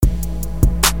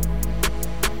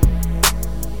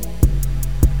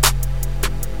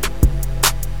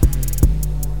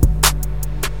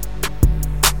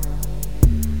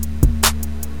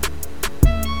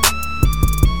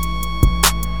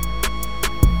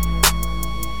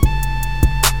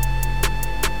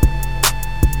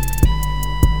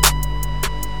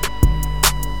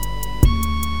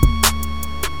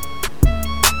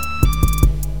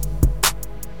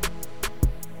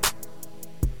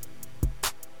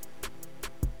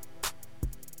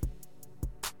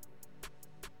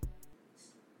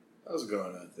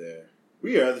going out there?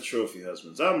 We are the Trophy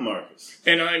Husbands. I'm Marcus.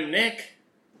 And I'm Nick.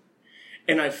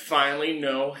 And I finally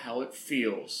know how it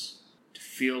feels to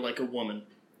feel like a woman.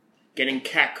 Getting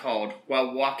catcalled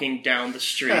while walking down the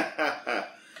street.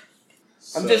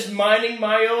 I'm just minding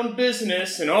my own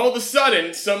business, and all of a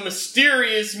sudden, some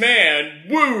mysterious man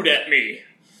wooed at me.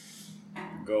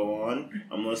 Go on.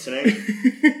 I'm listening.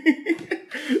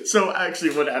 So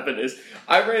actually what happened is,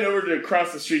 I ran over to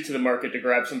cross the street to the market to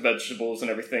grab some vegetables and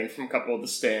everything from a couple of the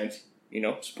stands. You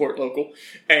know, support local.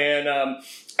 And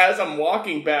as I'm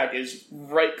walking back, is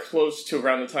right close to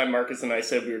around the time Marcus and I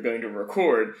said we were going to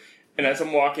record. And as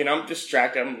I'm walking, I'm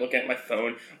distracted, I'm looking at my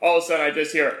phone. All of a sudden I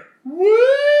just hear,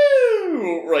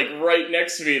 woo! Like right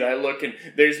next to me, and I look and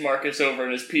there's Marcus over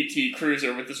in his PT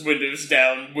Cruiser with his windows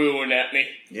down, wooing at me.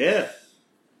 Yeah.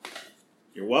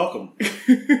 You're welcome.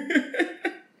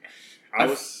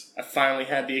 I finally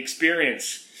had the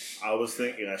experience. I was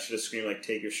thinking I should have screamed, like,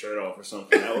 take your shirt off or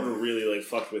something. That would have really, like,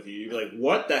 fucked with you. You'd be like,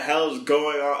 what the hell is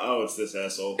going on? Oh, it's this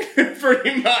asshole.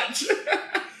 Pretty much.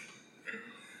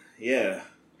 Yeah.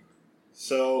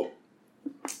 So,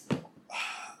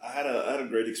 I had a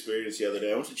great experience the other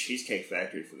day. I went to Cheesecake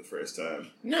Factory for the first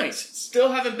time. Nice.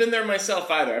 Still haven't been there myself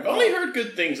either. I've only heard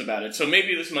good things about it, so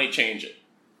maybe this might change it.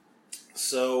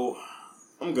 So,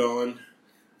 I'm going.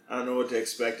 I don't know what to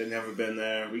expect. I've never been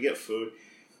there. We get food.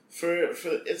 For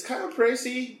it's kind of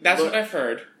pricey. That's what I've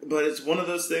heard. But it's one of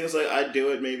those things, like, I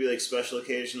do it maybe, like, special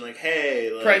occasion, like, hey.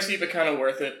 Like, pricey, but kind of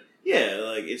worth it. Yeah,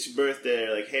 like, it's your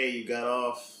birthday. Like, hey, you got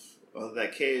off of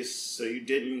that case, so you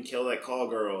didn't kill that call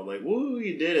girl. Like, woo,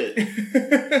 you did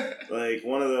it. Like,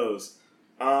 one of those.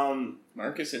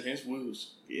 Marcus and his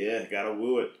woos. Yeah, gotta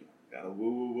woo it. Gotta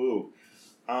woo.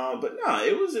 But no,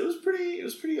 it was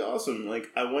pretty awesome.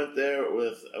 Like, I went there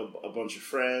with a bunch of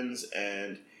friends,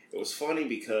 and it was funny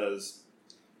because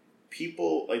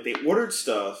people, like, they ordered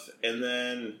stuff, and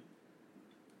then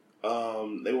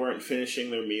they weren't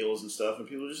finishing their meals and stuff, and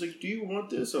people were just like, do you want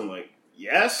this? I'm like,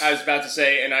 yes. I was about to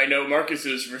say, and I know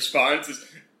Marcus's response is,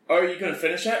 are you going to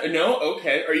finish that? No?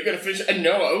 Okay. Are you going to finish it?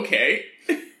 No? Okay.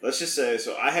 Let's just say,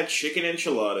 so I had chicken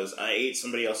enchiladas, I ate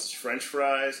somebody else's french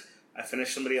fries, I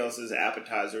finished somebody else's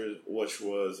appetizer, which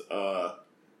was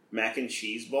mac and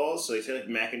cheese balls. So they say, like,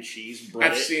 mac and cheese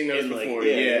bread. I've seen those before,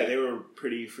 yeah. They were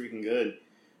pretty freaking good.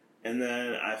 And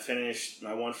then I finished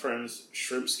my one friend's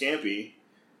shrimp scampi.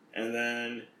 And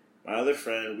then my other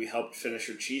friend, we helped finish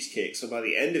her cheesecake. So by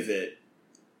the end of it,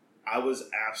 I was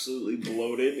absolutely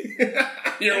bloated.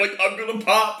 You're like, I'm gonna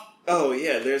pop. Oh,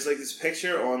 yeah. There's, like, this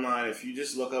picture online. If you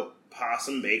just look up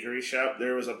Possum Bakery Shop,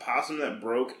 there was a possum that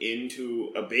broke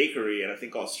into a bakery in, I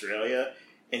think, Australia.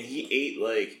 And he ate,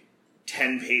 like,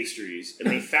 10 pastries. And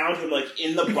they found him, like,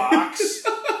 in the box. He's,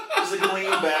 like, leaning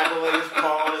back with, like, his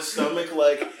paw on his stomach,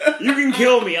 like, you can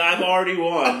kill me, I've already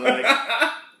won. Like,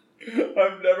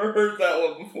 I've never heard that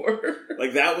one before.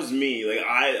 Like, that was me.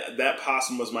 Like, that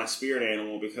possum was my spirit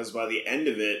animal, because by the end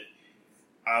of it,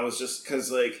 I was just,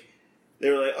 because, like, they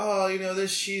were like, oh, you know,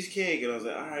 this cheesecake. And I was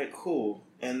like, alright, cool.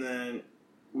 And then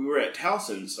we were at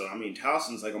Towson, so, I mean,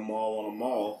 Towson's like a mall on a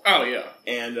mall. Oh, yeah.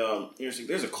 And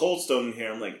there's a Cold Stone in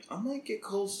here. I'm like, I might get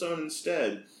Cold Stone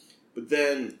instead. But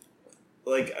then,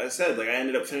 like I said, like, I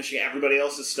ended up finishing everybody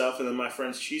else's stuff and then my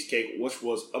friend's cheesecake, which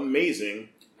was amazing.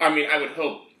 I mean, I would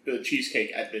hope the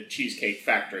cheesecake at the Cheesecake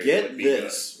Factory Get would be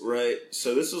this, good. Right?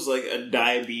 So this was like a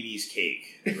diabetes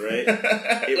cake, right?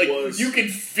 It like, was. You could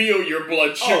feel your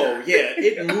blood sugar. Oh, yeah.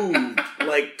 It moved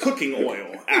like cooking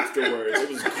oil afterwards. It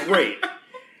was great.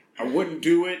 I wouldn't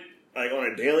do it, like, on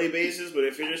a daily basis, but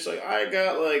if you're just like, I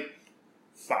got, like,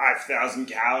 5,000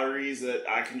 calories that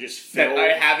I can just fill.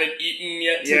 That I haven't eaten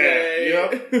yet today.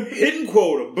 Yeah, yep. Hidden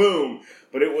quota, boom.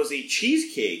 But it was a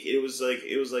cheesecake. It was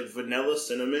like vanilla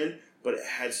cinnamon, but it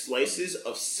had slices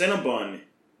of Cinnabon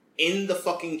in the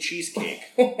fucking cheesecake.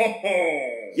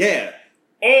 Yeah.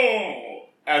 Oh,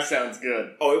 that sounds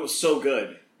good. Oh, it was so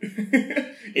good.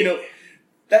 You know,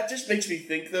 that just makes me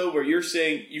think, though, where you're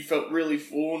saying you felt really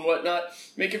full and whatnot,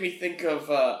 making me think of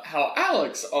how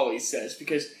Alex always says,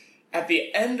 because at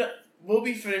the end, we'll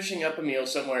be finishing up a meal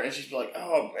somewhere, and she's be like,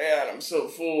 oh, man, I'm so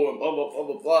full, and blah, blah, blah,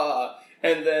 blah, blah.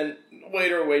 And then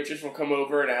waiter or waitress will come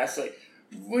over and ask, like,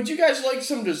 would you guys like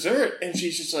some dessert? And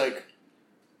she's just like,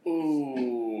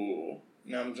 ooh.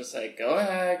 And I'm just like, go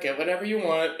ahead, get whatever you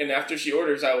want. And after she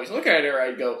orders, I always look at her,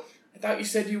 I'd go, I thought you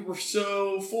said you were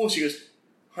so full. She goes,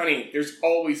 honey, there's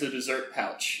always a dessert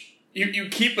pouch. You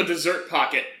keep a dessert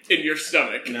pocket in your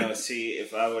stomach. No, see,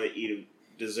 if I were to eat a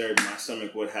dessert, my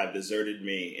stomach would have deserted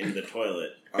me in the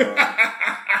toilet.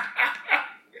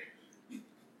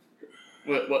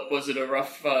 What was it, a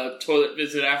rough toilet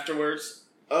visit afterwards?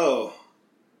 Oh,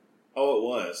 it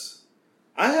was.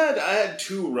 I had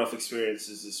two rough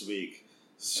experiences this week.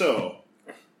 So,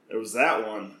 there was that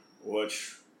one,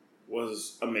 which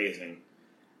was amazing.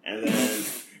 And then...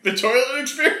 the toilet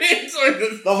experience? Or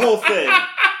the whole thing.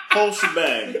 Whole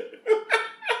shebang.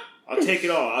 I'll take it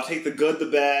all. I'll take the good, the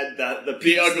bad,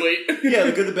 the ugly. Yeah,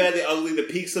 the good, the bad, the ugly, the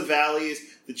peaks, the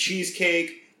valleys, the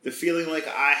cheesecake, the feeling like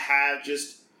I have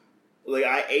just... like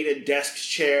I ate a desk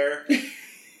chair.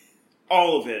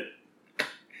 All of it.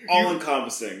 All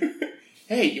encompassing.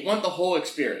 Hey, you want the whole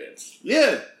experience.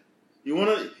 Yeah. You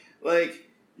want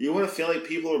to feel like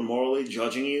people are morally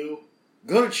judging you?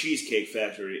 Go to Cheesecake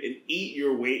Factory and eat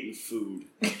your weight in food.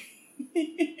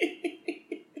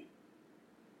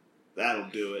 That'll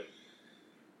do it.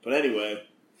 But anyway,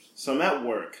 so I'm at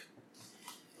work.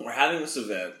 We're having this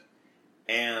event,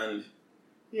 and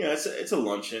it's a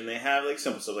luncheon. They have like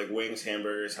simple stuff like wings,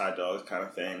 hamburgers, hot dogs, kind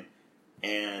of thing.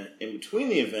 And in between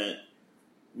the event,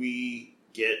 we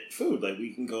get food. Like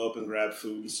we can go up and grab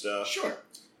food and stuff. Sure.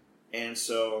 And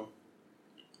so,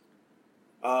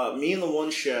 me and the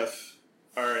one chef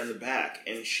are in the back,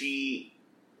 and she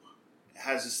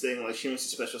has this thing, like she makes a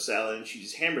special salad, and she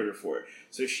uses hamburger for it.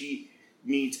 So she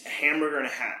needs a hamburger and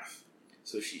a half.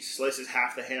 So she slices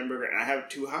half the hamburger, and I have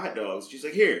 2 hot dogs. She's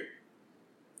like, here.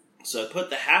 So I put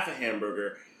the half a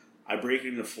hamburger, I break it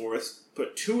into 4ths,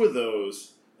 put 2 of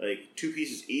those, like 2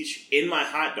 pieces each, in my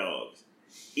hot dogs.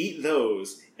 Eat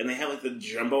those, and they have like the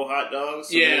jumbo hot dogs.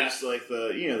 So yeah. Just like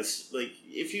like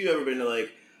if you've ever been to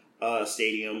like a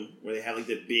stadium where they have like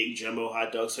the big jumbo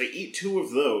hot dogs. So I eat 2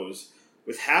 of those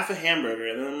with half a hamburger,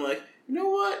 and then I'm like, you know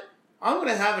what? I'm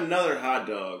gonna have another hot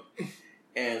dog.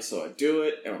 And so I do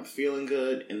it, and I'm feeling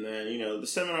good. And then, the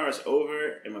seminar is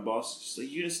over, and my boss is just like,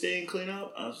 you gonna stay and clean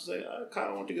up? I was just like, I kind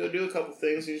of want to go do a couple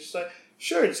things. And he's just like,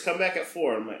 sure, just come back at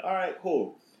 4. I'm like, all right,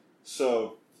 cool.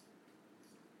 So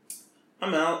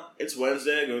I'm out. It's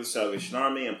Wednesday. I go to the Salvation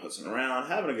Army. I'm putzing around,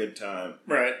 having a good time.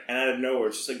 Right. And out of nowhere,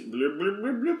 it's just like, bloop, bloop,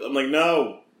 bloop, bloop. I'm like,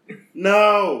 no,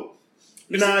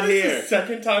 not here. The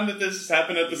second time that this has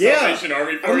happened at the Salvation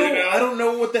Army for you now? I don't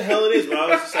know what the hell it is, but I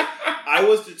was just like, I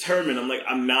was determined. I'm like,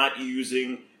 I'm not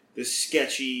using this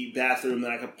sketchy bathroom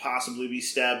that I could possibly be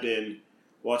stabbed in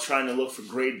while trying to look for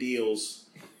great deals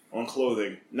on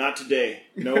clothing. Not today.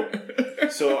 Nope.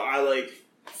 So I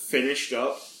finished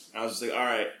up. I was just like, all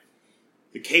right,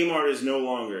 the Kmart is no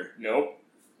longer. Nope.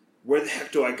 Where the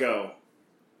heck do I go?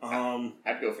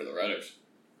 I'd go for the Rudders.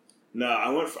 No, I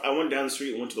went down the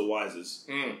street and went to the Wises.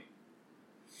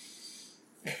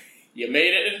 You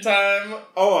made it in time?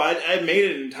 Oh, I made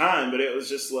it in time, but it was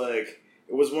just like,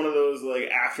 it was one of those,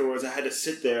 afterwards I had to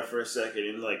sit there for a second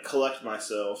and, collect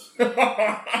myself.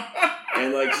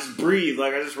 And, just breathe.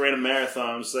 I just ran a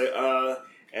marathon. Just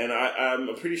and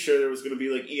I'm pretty sure there was going to be,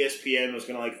 ESPN was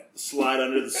going to, slide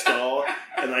under the stall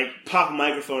and, pop a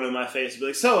microphone in my face and be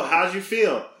like, so, how'd you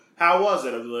feel? How was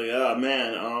it? I'd be like, oh,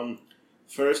 man,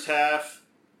 first half,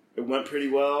 it went pretty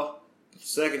well.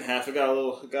 Second half, it got a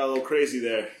little crazy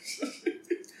there.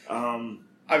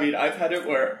 I mean, I've had it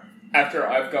where after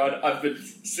I've been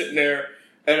sitting there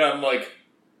and I'm like,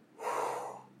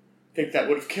 think that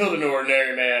would have killed an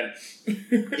ordinary man.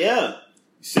 Yeah.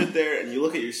 You sit there and you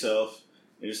look at yourself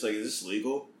and you're just like, is this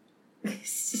legal?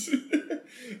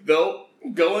 Though,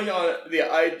 going on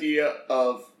the idea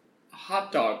of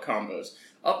hot dog combos,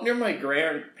 up near my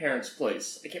grandparents'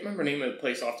 place, I can't remember the name of the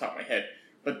place off the top of my head,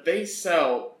 but they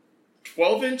sell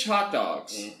 12-inch hot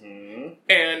dogs,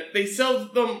 and they sell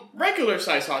them regular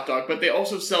size hot dog, but they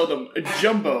also sell them a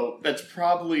jumbo that's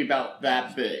probably about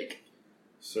that big.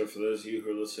 So for those of you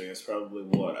who are listening, it's probably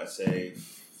what? I'd say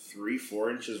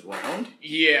 3-4 inches round?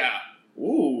 Yeah.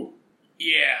 Ooh.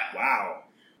 Yeah. Wow.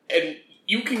 And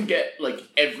you can get,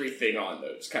 everything on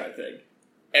those kind of thing.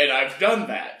 And I've done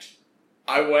that.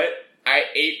 I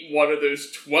ate one of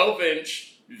those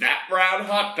 12-inch, that round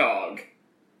hot dog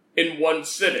in one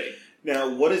sitting.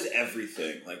 Now, what is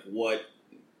everything? What?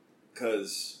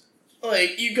 Because...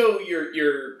 you go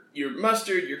your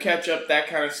mustard, your ketchup, that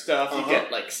kind of stuff. You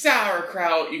get,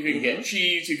 sauerkraut, you can get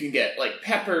cheese, you can get,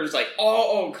 peppers,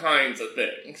 all kinds of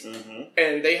things.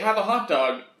 And they have a hot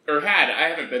dog, or had, I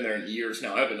haven't been there in years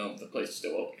now, I don't know if the place is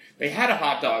still open. They had a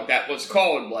hot dog that was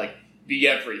called, the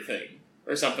everything,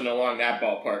 or something along that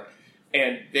ballpark.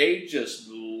 And they just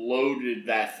loaded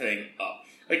that thing up.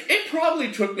 It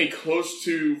probably took me close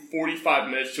to 45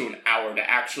 minutes to an hour to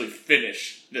actually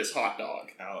finish this hot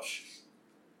dog. Ouch.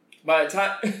 By the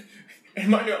time... And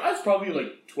mind you, I was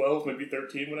probably 12, maybe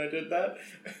 13 when I did that.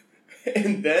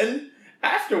 And then,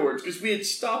 afterwards, because we had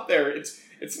stopped there, it's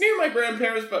near my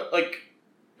grandparents, but,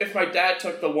 if my dad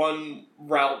took the one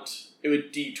route, it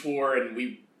would detour, and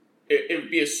it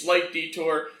would be a slight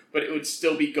detour, but it would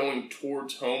still be going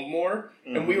towards home more.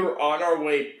 Mm-hmm. And we were on our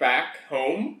way back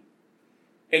home.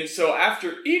 And so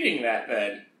after eating that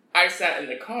then, I sat in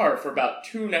the car for about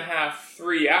 2.5,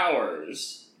 3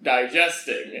 hours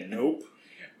digesting. Nope.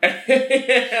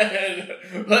 And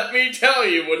let me tell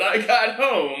you, when I got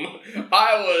home,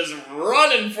 I was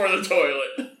running for the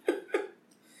toilet.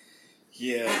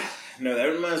 Yeah. No, that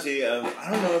reminds me of,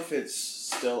 I don't know if it's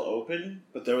still open,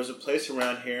 but there was a place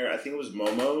around here, I think it was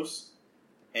Momo's,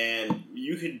 and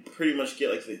you could pretty much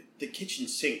get like the kitchen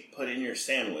sink put in your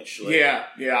sandwich. Like, Yeah,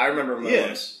 I remember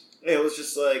Momo's. Yeah. It was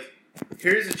just like,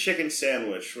 here's a chicken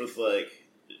sandwich with like,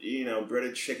 you know,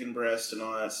 breaded chicken breast and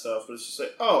all that stuff, but it's just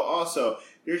like, oh, also,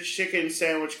 your chicken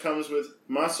sandwich comes with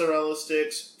mozzarella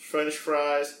sticks, french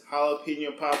fries,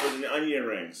 jalapeno poppers, and onion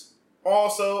rings.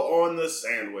 Also on the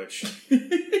sandwich.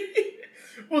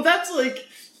 Well, that's like...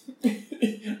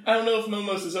 I don't know if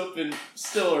Momo's is open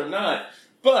still or not,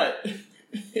 but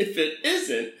if it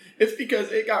isn't, it's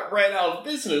because it got ran out of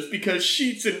business because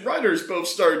Sheetz and Rudders both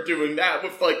started doing that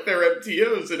with, like, their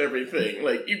MTOs and everything.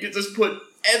 Like, you could just put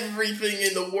everything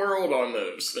in the world on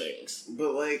those things.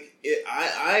 But, like,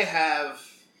 I have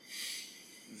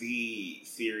the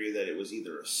theory that it was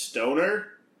either a stoner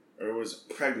or it was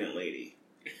a pregnant lady.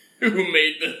 Who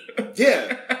made the...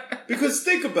 Yeah. Because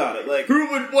think about it, like...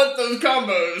 Who would want those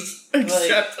combos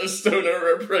except a stoner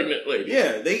or a pregnant lady?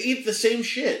 Yeah, they eat the same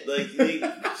shit. Like, they...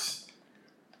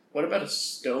 What about a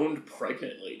stoned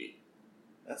pregnant lady?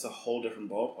 That's a whole different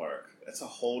ballpark. That's a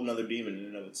whole nother demon in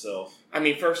and of itself. I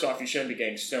mean, first off, you shouldn't be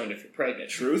getting stoned if you're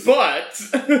pregnant. Truth. But...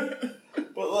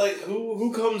 But, like,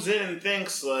 who comes in and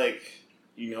thinks, like,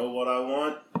 you know what I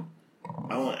want?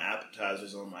 I want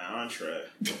appetizers on my entree.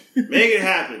 Make it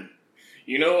happen.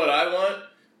 You know what I want?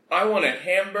 I want a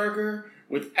hamburger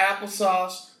with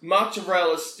applesauce,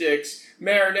 mozzarella sticks,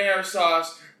 marinara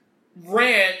sauce,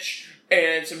 ranch,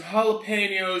 and some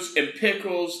jalapenos and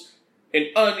pickles and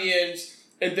onions,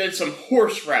 and then some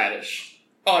horseradish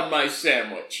on my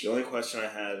sandwich. The only question I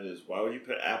have is, why would you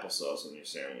put applesauce on your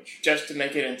sandwich? Just to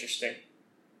make it interesting.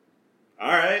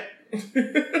 Alright.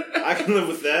 I can live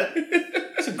with that.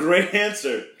 That's a great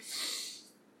answer.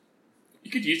 You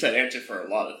could use that answer for a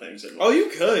lot of things. Oh, you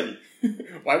could.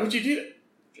 Why would you do that?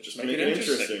 Just make it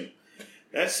interesting.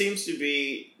 That seems to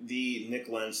be the Nick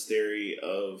Lentz theory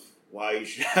of why you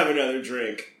should have another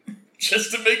drink.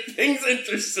 Just to make things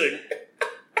interesting.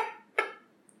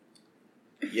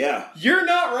 Yeah. You're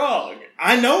not wrong.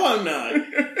 I know I'm not.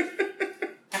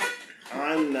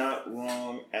 I'm not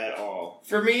wrong at all.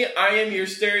 For me, I am your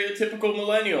stereotypical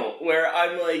millennial, where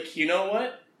I'm like, you know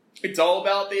what? It's all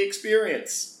about the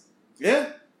experience.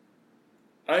 Yeah.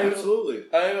 Absolutely.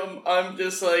 I'm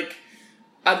just like,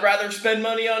 I'd rather spend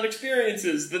money on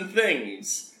experiences than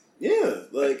things. Yeah,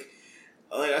 like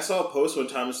I saw a post one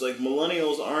time, it's like,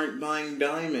 millennials aren't buying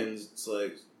diamonds. It's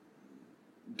like,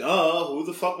 duh, who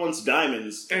the fuck wants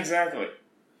diamonds? Exactly.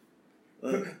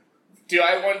 Like, do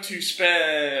I want to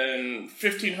spend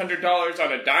 $1,500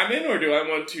 on a diamond, or do I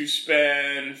want to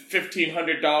spend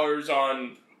 $1,500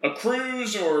 on a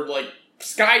cruise, or, like,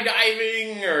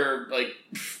 skydiving, or, like,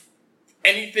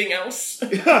 anything else?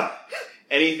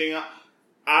 anything else?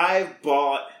 I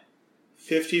bought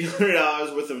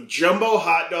 $1,500 worth of jumbo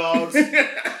hot dogs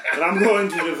that I'm going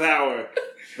to devour.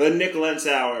 The Nick Lentz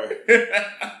Hour.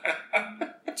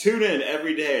 Tune in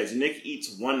every day as Nick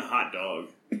eats one hot dog.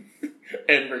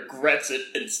 And regrets it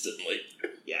instantly.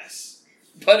 Yes.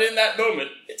 But in that moment,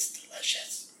 it's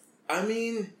delicious. I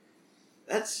mean,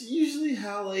 that's usually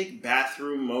how, like,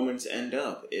 bathroom moments end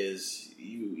up, is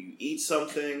you eat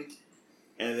something,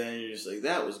 and then you're just like,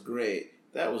 that was great.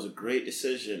 That was a great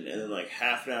decision. And then, like,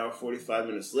 half an hour, 45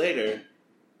 minutes later,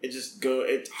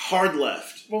 it's hard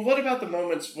left. Well, what about the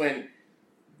moments when,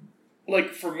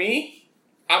 like, for me,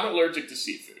 I'm allergic to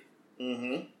seafood.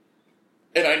 Mm-hmm.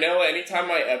 And I know anytime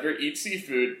I ever eat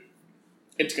seafood,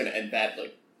 it's going to end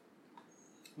badly.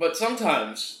 But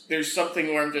sometimes there's something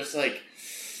where I'm just like,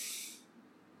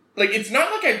 it's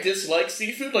not like I dislike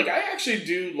seafood. Like, I actually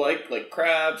do like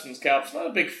crabs and scallops. I'm not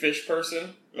a big fish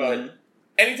person, but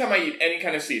anytime I eat any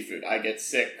kind of seafood, I get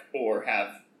sick or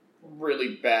have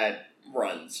really bad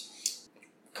runs.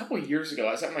 A couple of years ago,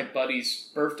 I was at my buddy's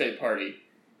birthday party,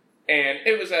 and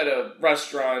it was at a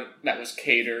restaurant that was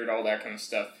catered, all that kind of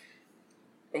stuff.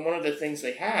 And one of the things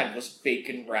they had was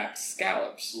bacon-wrapped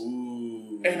scallops.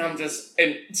 Ooh.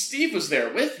 And Steve was there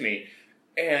with me.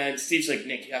 And Steve's like,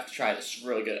 Nick, you have to try this. It's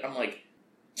really good. I'm like,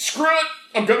 screw it!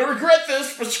 I'm gonna regret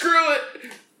this, but screw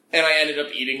it! And I ended up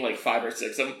eating like 5 or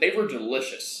 6 of them. They were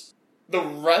delicious. The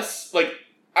rest,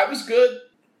 I was good.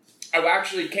 I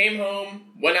actually came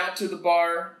home, went out to the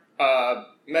bar.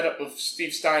 met up with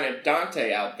Steve Stein and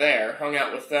Dante out there, hung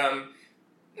out with them,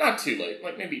 not too late,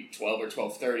 like maybe 12 or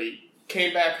 12:30,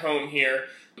 came back home here.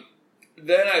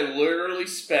 Then I literally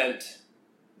spent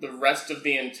the rest of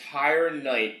the entire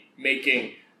night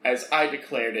making, as I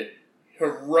declared it,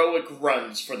 heroic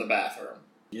runs for the bathroom.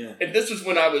 Yeah. And this was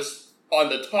when I was on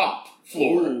the top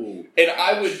floor. Ooh. And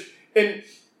I would, and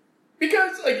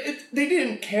because they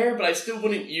didn't care, but I still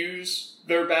wouldn't use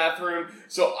their bathroom,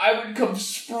 so I would come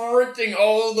sprinting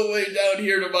all the way down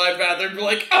here to my bathroom and be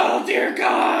like, oh dear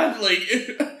God! Like,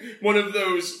 one of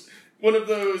those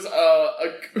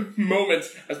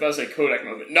moments, I was about to say Kodak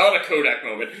moment, not a Kodak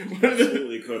moment.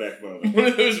 Absolutely Kodak moment. One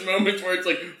of those moments where it's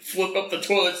like, flip up the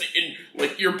toilet seat and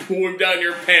like you're pulling down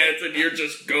your pants and you're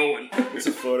just going. It's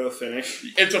a photo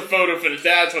finish. It's a photo finish,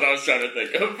 that's what I was trying to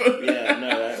think of. Yeah,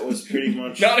 no, that was pretty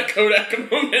much... Not a Kodak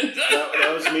moment.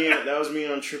 That was me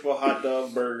on Triple Hot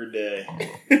Dog Burger Day.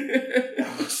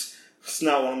 It's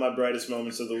not one of my brightest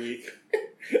moments of the week.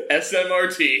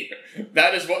 SMRT.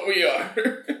 That is what we are.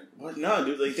 What? No,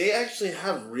 dude, like, they actually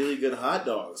have really good hot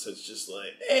dogs. It's just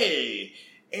like, hey,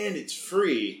 and it's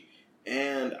free.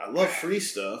 And I love free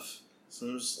stuff. So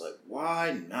I'm just like,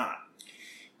 why not?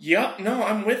 Yep, no,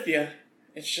 I'm with you.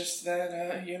 It's just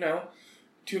that,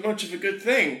 too much of a good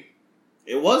thing.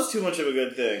 It was too much of a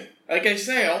good thing. Like I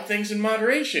say, all things in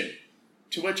moderation.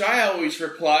 To which I always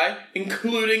reply,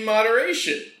 including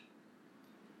moderation.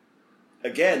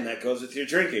 Again, that goes with your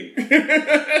drinking.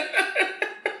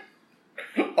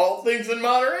 All things in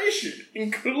moderation,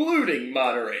 including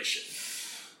moderation.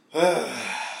 I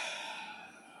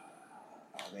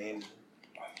mean,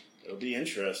 it'll be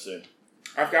interesting.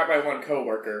 I've got my one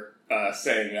coworker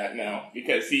saying that now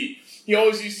because he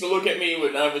always used to look at me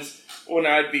when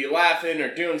I'd be laughing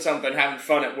or doing something, having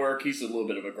fun at work. He's a little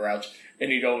bit of a grouch,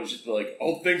 and he'd always just be like,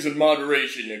 "All things in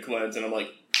moderation, Nicholas," and I'm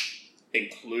like,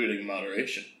 including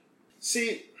moderation.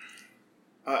 See,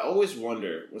 I always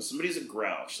wonder, when somebody's a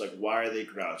grouch, like, why are they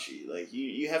grouchy? Like,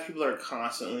 you have people that are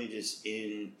constantly just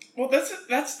in... Well,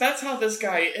 that's how this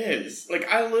guy is. Like,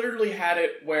 I literally had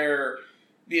it where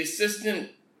the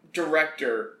assistant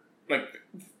director, like,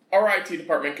 our IT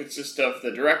department consists of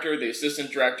the director, the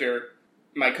assistant director,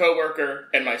 my coworker,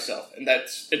 and myself. And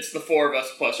it's the four of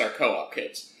us plus our co-op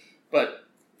kids. But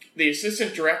the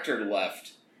assistant director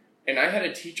left, and I had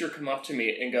a teacher come up to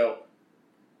me and go,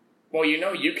 well,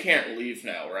 you can't leave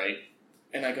now, right?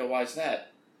 And I go, why's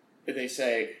that? And they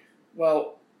say,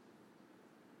 well,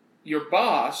 your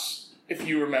boss, if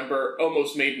you remember,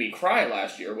 almost made me cry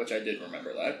last year, which I did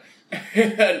remember that.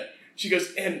 And she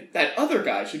goes, and that other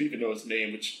guy, I shouldn't even know his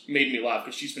name, which made me laugh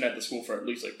because she's been at the school for at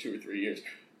least like 2 or 3 years.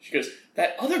 She goes,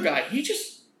 that other guy, he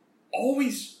just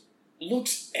always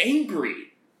looks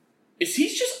angry. Is he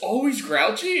just always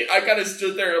grouchy? I kind of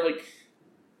stood there like,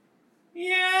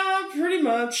 yeah, pretty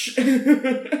much. Like,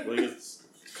 it's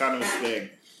kind of a thing.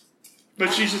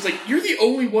 But she's just like, you're the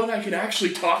only one I can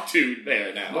actually talk to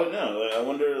there now. But no, like, I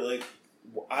wonder, like,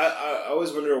 I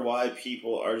always wonder why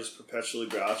people are just perpetually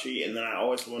grouchy, and then I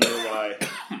always wonder why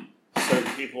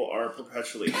certain people are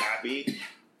perpetually happy.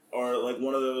 Or, like,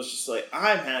 one of those just like,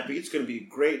 I'm happy, it's going to be a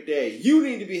great day, you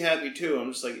need to be happy too.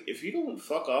 I'm just like, if you don't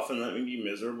fuck off and let me be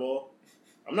miserable,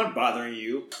 I'm not bothering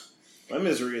you. My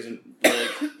misery isn't,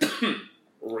 like,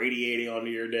 radiating onto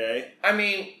your day. I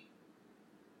mean,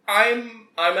 I'm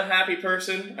a happy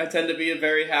person. I tend to be a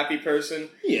very happy person.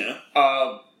 Yeah.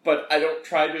 But I don't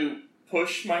try to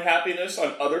push my happiness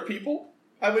on other people,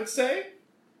 I would say.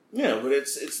 Yeah, but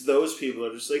it's those people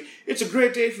that are just like, it's a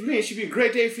great day for me, it should be a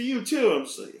great day for you too. I'm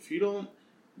just like, if you don't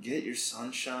get your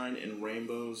sunshine and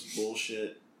rainbows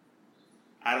bullshit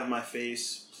out of my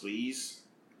face, please,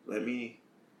 let me...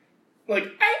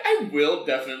 Like, I will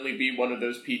definitely be one of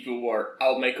those people where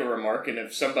I'll make a remark, and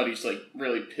if somebody's, like,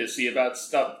 really pissy about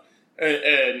stuff,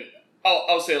 and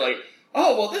I'll say, like,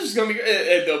 oh, well, this is gonna be good,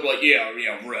 and they'll be like,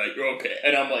 yeah, right, okay.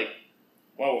 And I'm like,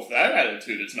 well, with that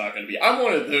attitude, it's not gonna be. I'm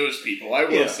one of those people, I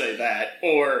will say that.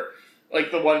 Or,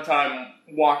 like, the one time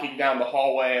walking down the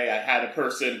hallway, I had a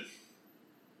person,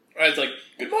 I was like,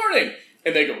 good morning!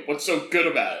 And they go, what's so good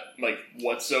about it? I'm like,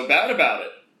 what's so bad about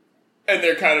it? And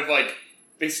they're kind of like,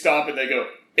 they stop and they go,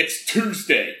 it's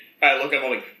Tuesday. I look at them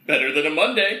like, better than a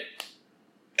Monday.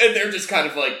 And they're just kind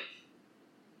of like,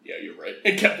 yeah, you're right.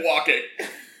 And kept walking.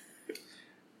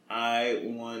 I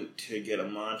want to get a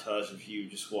montage of you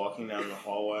just walking down the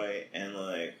hallway and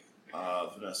like,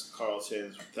 Vanessa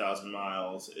Carlton's 1,000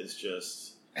 Miles is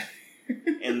just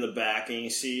in the back and you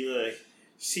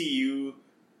see you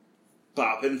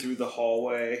bopping through the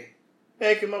hallway,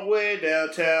 making my way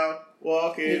downtown,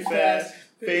 walking fast.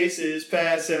 Faces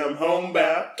pass and I'm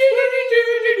homebound.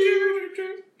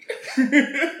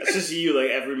 That's It's just you,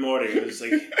 like, every morning. It's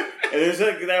like, and there's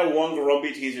like that one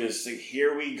grumpy teacher that's like,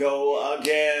 here we go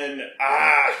again.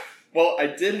 Well, I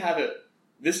did have it.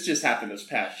 This just happened this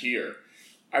past year.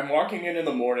 I'm walking in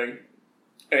the morning,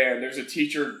 and there's a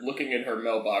teacher looking in her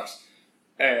mailbox,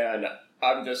 and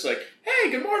I'm just like,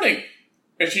 hey, good morning.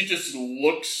 And she just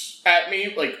looks at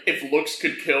me, like, if looks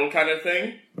could kill kind of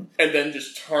thing, and then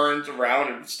just turns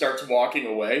around and starts walking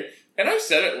away. And I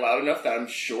said it loud enough that I'm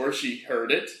sure she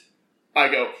heard it. I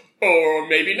go, or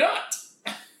maybe not.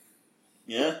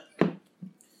 Yeah.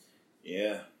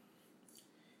 Yeah.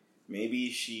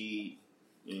 Maybe she,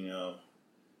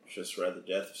 just read the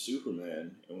death of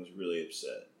Superman and was really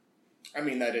upset. I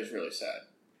mean, that is really sad.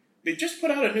 They just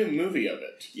put out a new movie of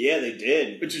it. Yeah, they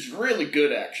did. Which is really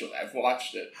good, actually. I've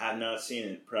watched it. Have not seen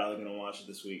it. Probably going to watch it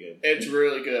this weekend. It's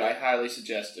really good. I highly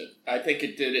suggest it. I think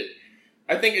it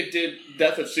did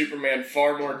Death of Superman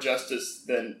far more justice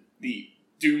than the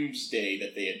Doomsday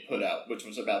that they had put out, which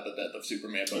was about the death of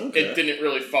Superman, but It didn't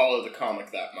really follow the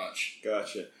comic that much.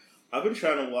 Gotcha. I've been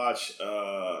trying to watch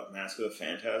Mask of the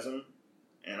Phantasm,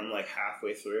 and I'm like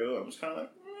halfway through. I'm just kind of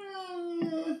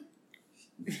like,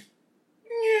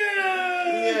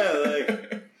 yeah,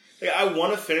 like I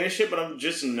want to finish it, but I'm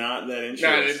just not that interested.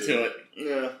 Not into it.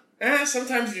 Yeah.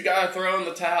 Sometimes you gotta throw in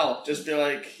the towel. Just be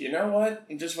like, you know what?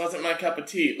 It just wasn't my cup of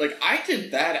tea. Like, I did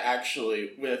that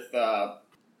actually with,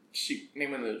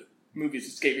 name of the movie's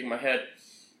escaping my head.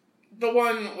 The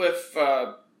one with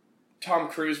Tom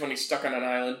Cruise when he's stuck on an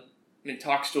island and he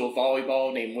talks to a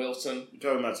volleyball named Wilson. You're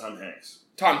talking about Tom Hanks.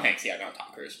 Tom Hanks, yeah, not Tom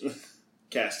Cruise.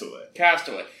 Castaway.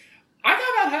 I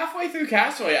got about halfway through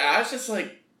Castaway. I was just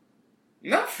like,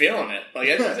 not feeling it. Like,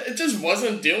 it just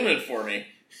wasn't doing it for me.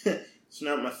 It's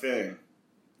not my thing.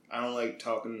 I don't like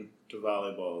talking to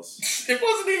volleyballs. It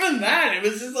wasn't even that. It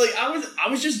was just like, I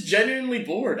was just genuinely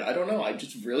bored. I don't know. I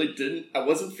just really I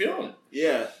wasn't feeling it.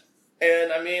 Yeah.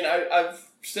 And I mean, I've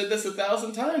said this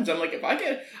 1,000 times. I'm like,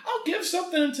 I'll give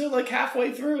something until like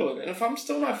halfway through. And if I'm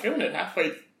still not feeling it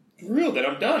halfway through, then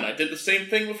I'm done. I did the same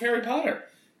thing with Harry Potter.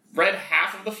 Read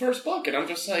half of the first book, and I'm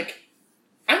just like,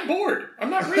 I'm bored. I'm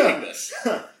not reading this.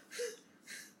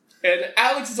 And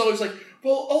Alex is always like,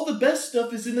 well, all the best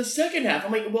stuff is in the second half.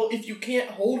 I'm like, well, if you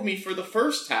can't hold me for the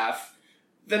first half,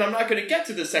 then I'm not going to get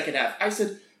to the second half. I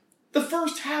said, the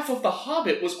first half of The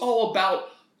Hobbit was all about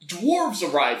dwarves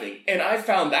arriving, and I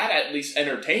found that at least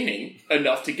entertaining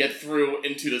enough to get through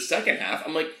into the second half.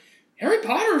 I'm like, Harry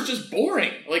Potter is just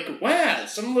boring. Like, wow,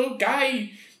 some little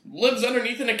guy lives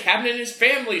underneath in a cabinet and his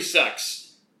family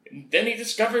sucks. And then he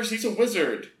discovers he's a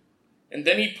wizard. And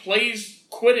then he plays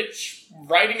Quidditch,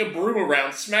 riding a broom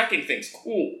around, smacking things.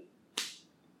 Cool.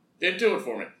 Didn't do it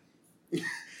for me.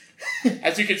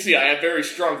 As you can see, I have very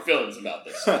strong feelings about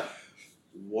this.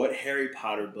 What Harry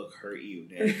Potter book hurt you,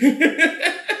 Dan?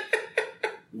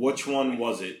 Which one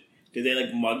was it? Did they,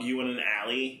 like, mug you in an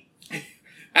alley?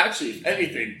 Actually, if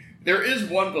anything, there is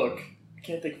one book, I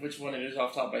can't think of which one it is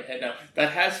off the top of my head now,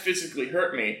 that has physically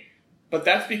hurt me. But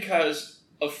that's because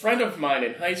a friend of mine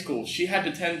in high school, she had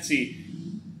the tendency,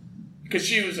 because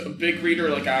she was a big reader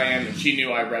like I am, and she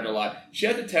knew I read a lot, she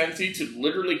had the tendency to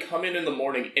literally come in the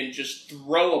morning and just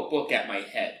throw a book at my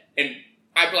head. And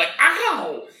I'd be like,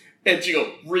 ow! And she'd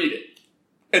go, read it.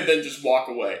 And then just walk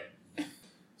away.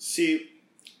 See,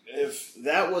 if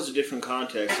that was a different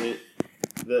context,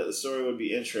 the story would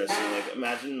be interesting. Like,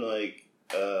 imagine, like,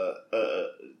 a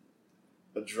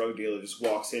drug dealer just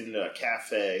walks into a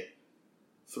cafe,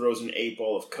 throws an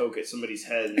 8-ball of coke at somebody's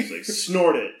head, and is like,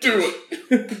 snort it. Do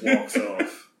it. Walks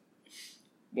off.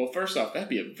 Well, first off, that'd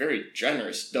be a very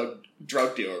generous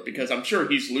drug dealer, because I'm sure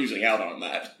he's losing out on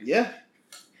that. Yeah.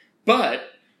 But,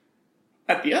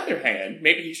 at the other hand,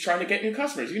 maybe he's trying to get new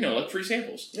customers, like free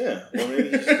samples. Yeah. Well,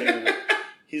 maybe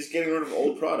he's getting rid of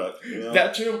old product,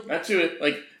 That too.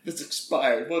 Like, this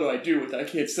expired. What do I do with it? I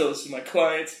can't sell this to my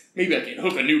clients. Maybe I can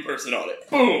hook a new person on it.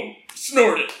 Boom!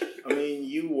 Snort it! I mean,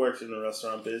 you worked in the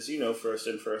restaurant biz. First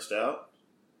in, first out.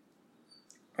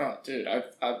 Oh, dude,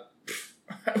 I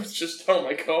was just telling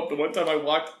my co-op the one time I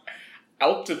walked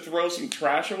out to throw some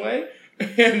trash away,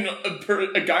 and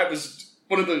a guy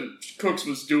one of the cooks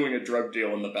was doing a drug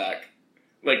deal in the back.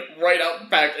 Like, right out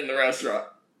back in the restaurant.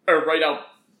 Or right out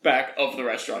back of the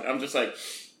restaurant. I'm just like,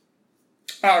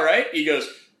 alright. He goes,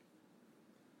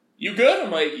 you good?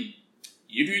 I'm like,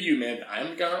 you do you, man.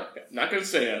 I'm not gonna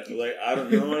say anything. Like, I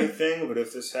don't know anything, but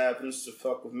if this happens to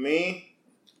fuck with me,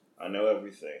 I know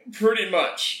everything. Pretty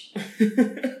much.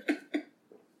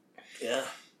 Yeah.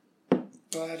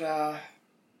 But,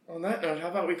 on that note, how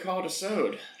about we call it a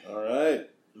sode? Alright.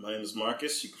 My name is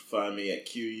Marcus. You can find me at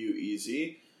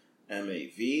QUEZMAV.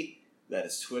 That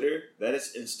is Twitter. That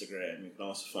is Instagram. You can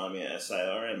also find me at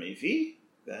SIRMAV.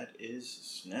 That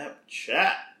is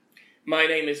Snapchat. My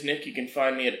name is Nick. You can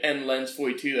find me at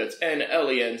nlenz42. That's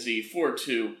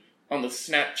NLENZ42 on the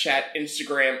Snapchat,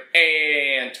 Instagram,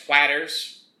 and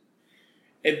Twatters.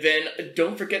 And then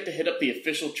don't forget to hit up the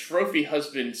official Trophy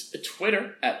Husbands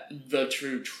Twitter at The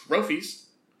True Trophies.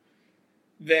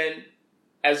 Then,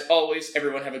 as always,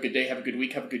 everyone have a good day, have a good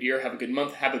week, have a good year, have a good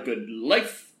month, have a good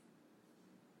life.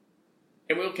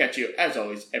 And we'll catch you, as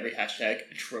always, every hashtag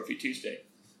Trophy Tuesday.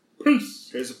 Peace.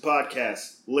 Here's a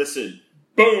podcast. Listen.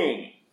 Boom.